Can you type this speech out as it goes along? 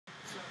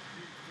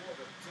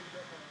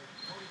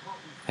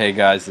Hey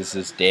guys, this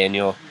is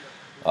Daniel,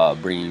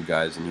 bringing you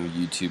guys a new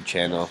YouTube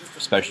channel,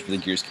 especially for the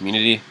Gears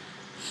community.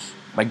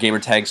 My gamer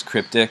tag's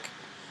Cryptic,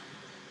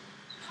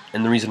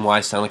 and the reason why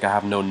I sound like I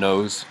have no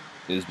nose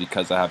is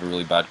because I have a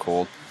really bad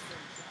cold.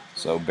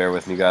 So bear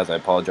with me guys, I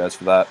apologize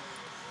for that.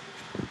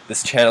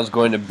 This channel is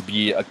going to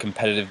be a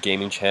competitive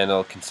gaming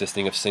channel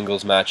consisting of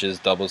singles matches,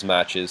 doubles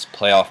matches,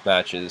 playoff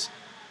matches,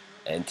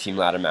 and team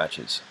ladder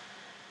matches.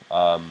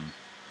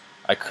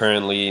 I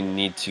currently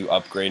need to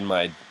upgrade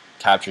my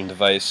capturing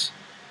device.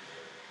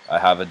 I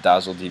have a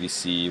Dazzle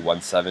DVC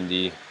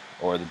 170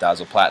 or the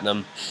Dazzle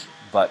Platinum,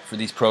 but for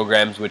these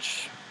programs,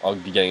 which I'll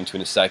be getting into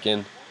in a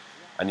second,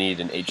 I need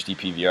an HD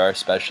PVR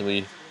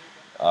especially.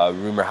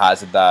 Rumor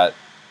has it that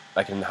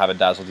I can have a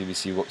Dazzle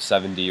DVC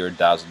 70 or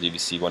Dazzle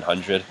DVC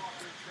 100,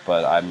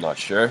 but I'm not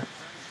sure.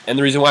 And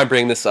the reason why I'm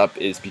bringing this up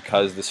is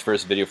because this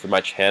first video for my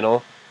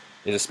channel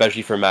is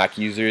especially for Mac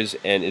users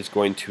and is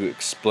going to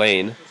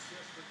explain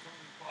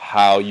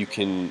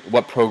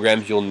what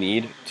programs you'll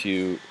need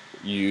to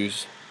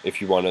use if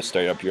you want to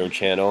start up your own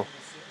channel,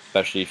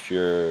 especially if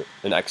you're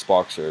an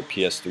Xbox or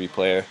PS3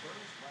 player.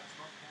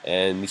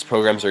 And these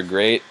programs are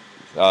great.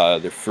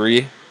 They're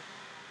free,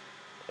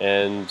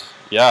 and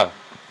yeah.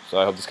 So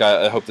I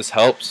hope this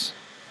helps.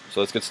 So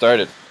let's get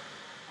started.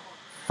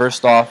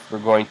 First off, we're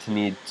going to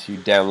need to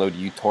download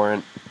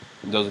uTorrent.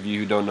 And those of you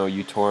who don't know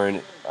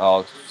uTorrent,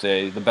 I'll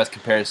say the best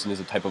comparison is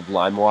a type of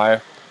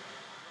LimeWire.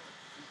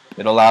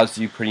 It allows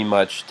you pretty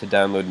much to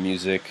download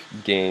music,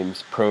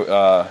 games,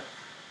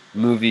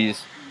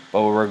 movies,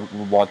 but what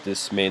we want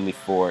this mainly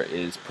for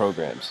is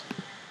programs.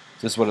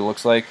 This is what it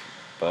looks like,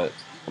 but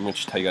I'm going to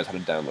just tell you guys how to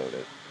download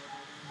it.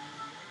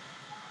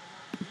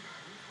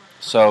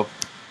 So,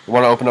 you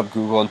want to open up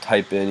Google and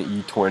type in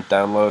uTorrent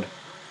download.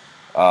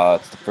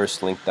 It's the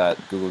first link that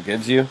Google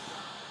gives you.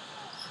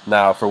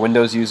 Now, for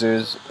Windows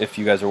users, if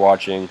you guys are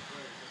watching,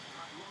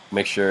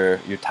 make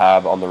sure your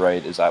tab on the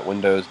right is at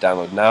Windows,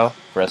 download now.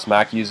 For us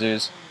Mac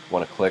users, you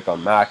want to click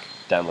on Mac,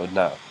 download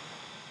now.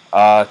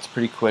 It's a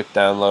pretty quick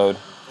download.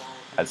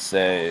 I'd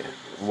say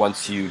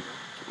once it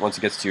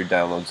gets to your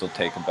downloads, it'll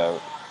take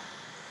about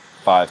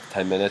 5 to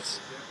 10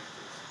 minutes.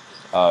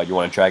 You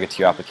want to drag it to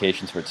your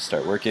applications for it to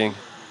start working.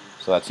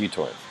 So that's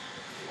uTorrent.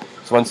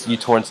 So once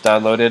uTorrent's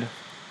downloaded,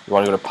 you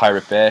want to go to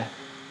Pirate Bay.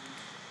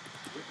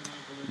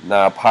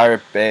 Now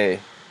Pirate Bay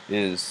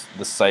is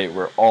the site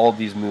where all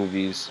these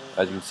movies,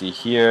 as you can see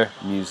here,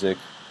 music,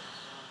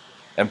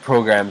 and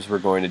programs we're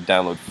going to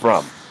download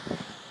from.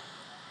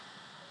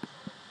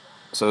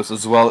 So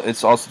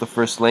it's also the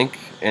first link,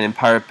 and in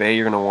Pirate Bay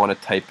you're going to want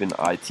to type in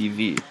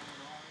iTV.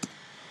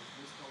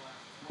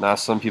 Now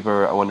some people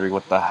are wondering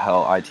what the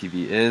hell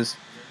iTV is.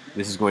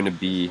 This is going to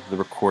be the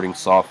recording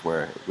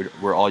software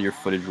where all your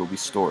footage will be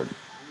stored.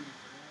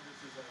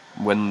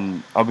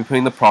 I'll be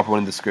putting the proper one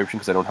in the description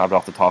because I don't have it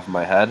off the top of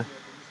my head.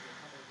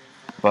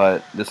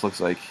 But this looks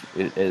like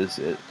it is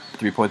at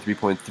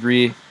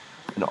 3.3.3,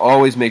 and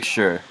always make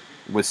sure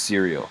with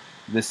serial.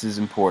 This is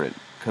important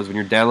because when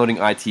you're downloading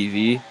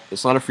iTV,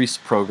 it's not a free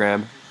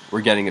program. We're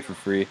getting it for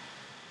free,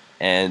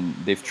 and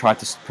they've tried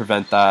to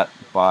prevent that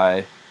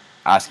by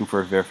asking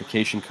for a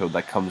verification code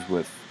that comes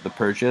with the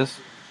purchase.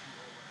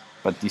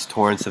 But these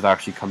torrents have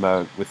actually come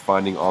out with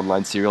finding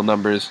online serial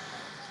numbers,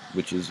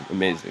 which is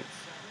amazing.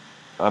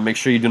 Make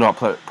sure you do not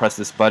press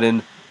this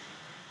button,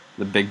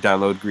 the big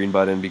download green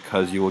button,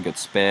 because you will get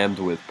spammed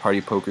with party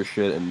poker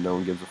shit and no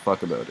one gives a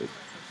fuck about it.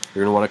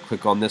 You're going to want to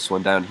click on this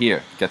one down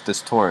here, get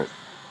this torrent.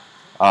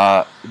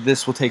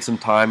 This will take some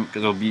time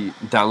because it'll be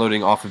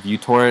downloading off of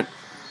uTorrent.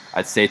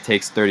 I'd say it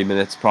takes 30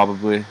 minutes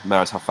probably, no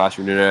matter how fast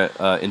your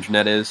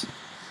internet is.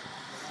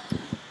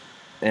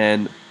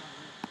 And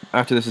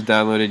after this is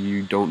downloaded,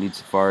 you don't need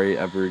Safari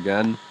ever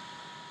again.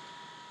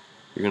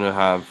 You're going to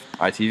have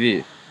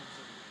iTV.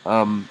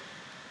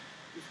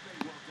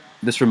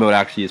 This remote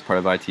actually is part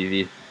of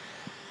iTV,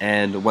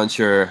 and once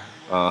your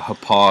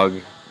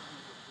Hapog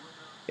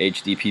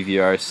HD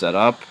PVR is set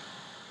up,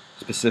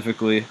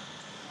 specifically,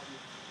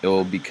 it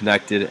will be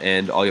connected,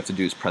 and all you have to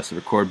do is press the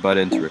record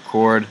button to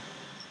record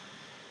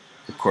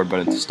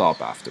button to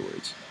stop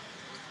afterwards.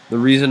 The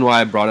reason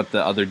why I brought up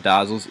the other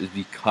Dazzles is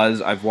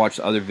because I've watched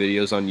other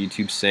videos on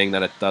YouTube saying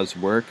that it does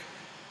work,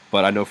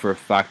 but I know for a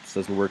fact it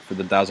doesn't work for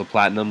the Dazzle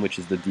Platinum, which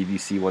is the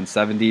DVC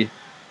 170.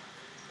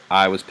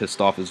 I was pissed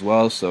off as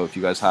well, so if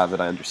you guys have it,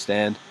 I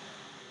understand,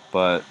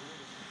 but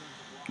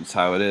it's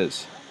how it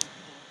is.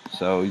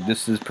 So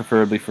this is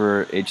preferably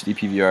for HD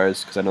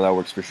PVRs, because I know that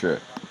works for sure.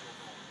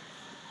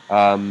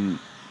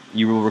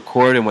 You will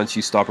record, and once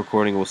you stop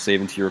recording, it will save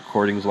into your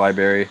recordings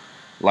library,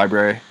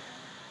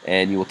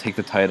 and you will take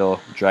the title,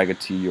 drag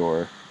it to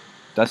your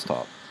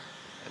desktop,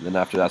 and then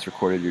after that's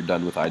recorded, you're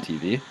done with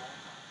iTV.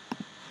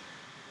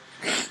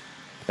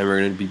 And we're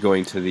going to be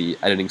going to the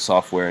editing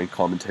software and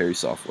commentary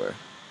software.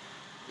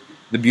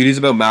 The beauties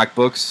about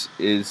MacBooks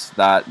is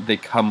that they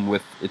come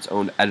with its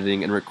own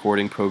editing and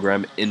recording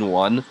program in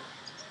one,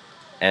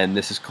 and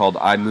this is called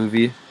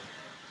iMovie.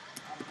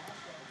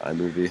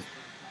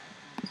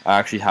 I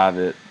actually have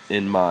it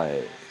in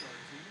my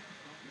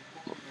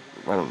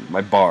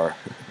bar.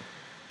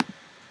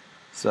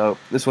 So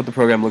this is what the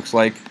program looks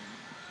like.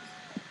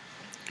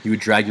 You would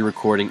drag your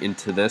recording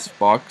into this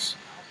box.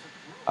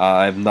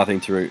 I have nothing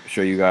to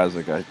show you guys.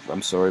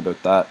 I'm sorry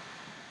about that,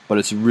 but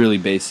it's really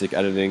basic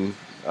editing.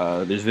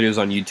 There's videos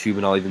on YouTube,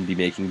 and I'll even be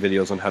making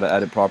videos on how to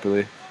edit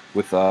properly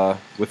with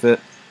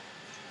it.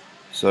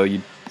 So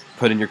you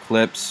put in your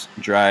clips,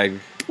 drag,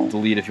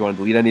 delete if you want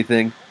to delete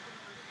anything.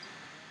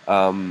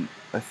 I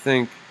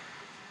think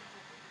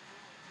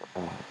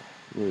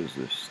where is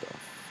this stuff?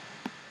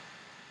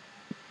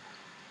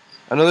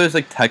 I know there's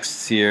like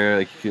texts here.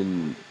 Like you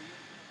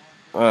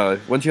can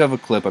once you have a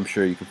clip, I'm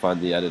sure you can find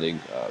the editing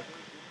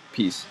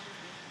piece.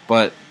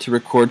 But to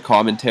record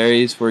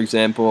commentaries, for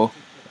example,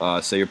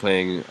 say you're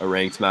playing a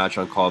ranked match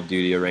on Call of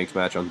Duty, a ranked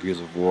match on Gears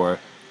of War,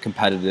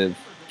 competitive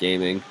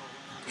gaming.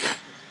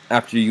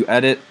 After you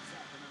edit,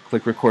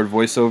 click record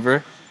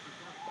voiceover,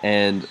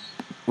 and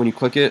when you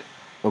click it,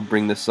 it'll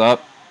bring this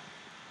up.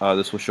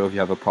 This will show if you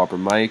have a proper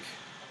mic.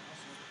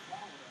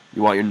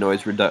 You want your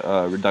noise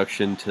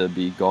reduction to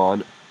be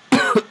gone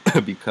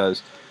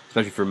because,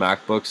 especially for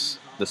MacBooks,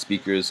 the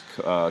speakers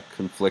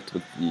conflict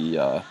with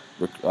the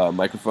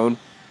microphone.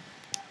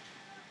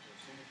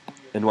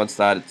 And once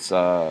that's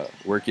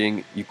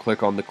working, you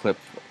click on the clip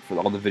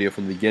on the video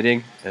from the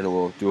beginning, and it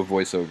will do a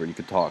voiceover, and you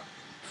can talk.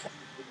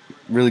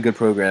 Really good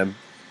program,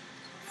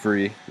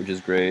 free, which is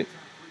great,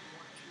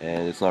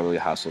 and it's not really a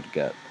hassle to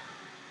get.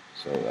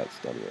 So that's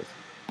done with.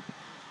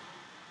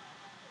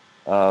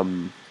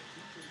 So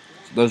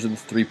those are the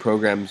 3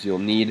 programs you'll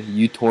need: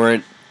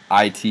 uTorrent,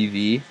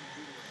 iTV,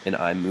 and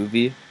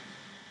iMovie.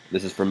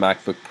 This is for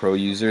MacBook Pro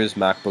users,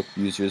 MacBook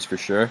users for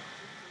sure.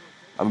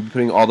 I'm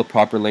putting all the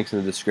proper links in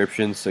the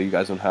description so you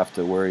guys don't have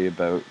to worry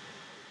about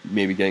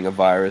maybe getting a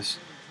virus.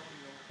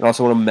 I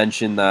also want to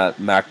mention that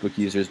MacBook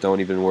users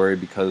don't even worry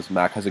because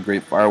Mac has a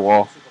great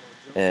firewall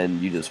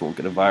and you just won't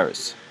get a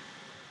virus.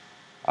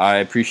 I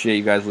appreciate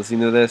you guys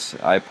listening to this.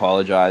 I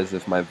apologize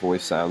if my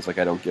voice sounds like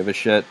I don't give a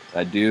shit.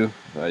 I do.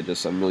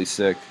 I'm really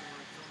sick.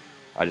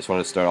 I just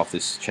want to start off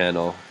this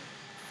channel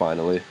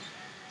finally.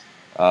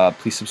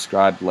 Please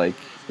subscribe, like,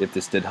 if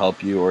this did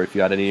help you or if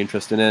you had any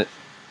interest in it.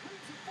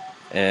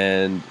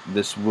 And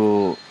this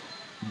will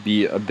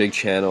be a big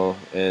channel,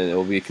 and it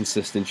will be a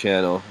consistent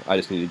channel. I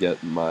just need to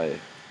get my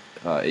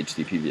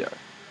HD PVR.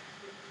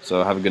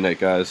 So have a good night,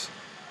 guys.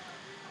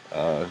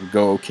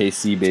 Go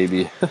OKC,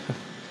 baby.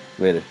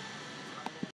 Later.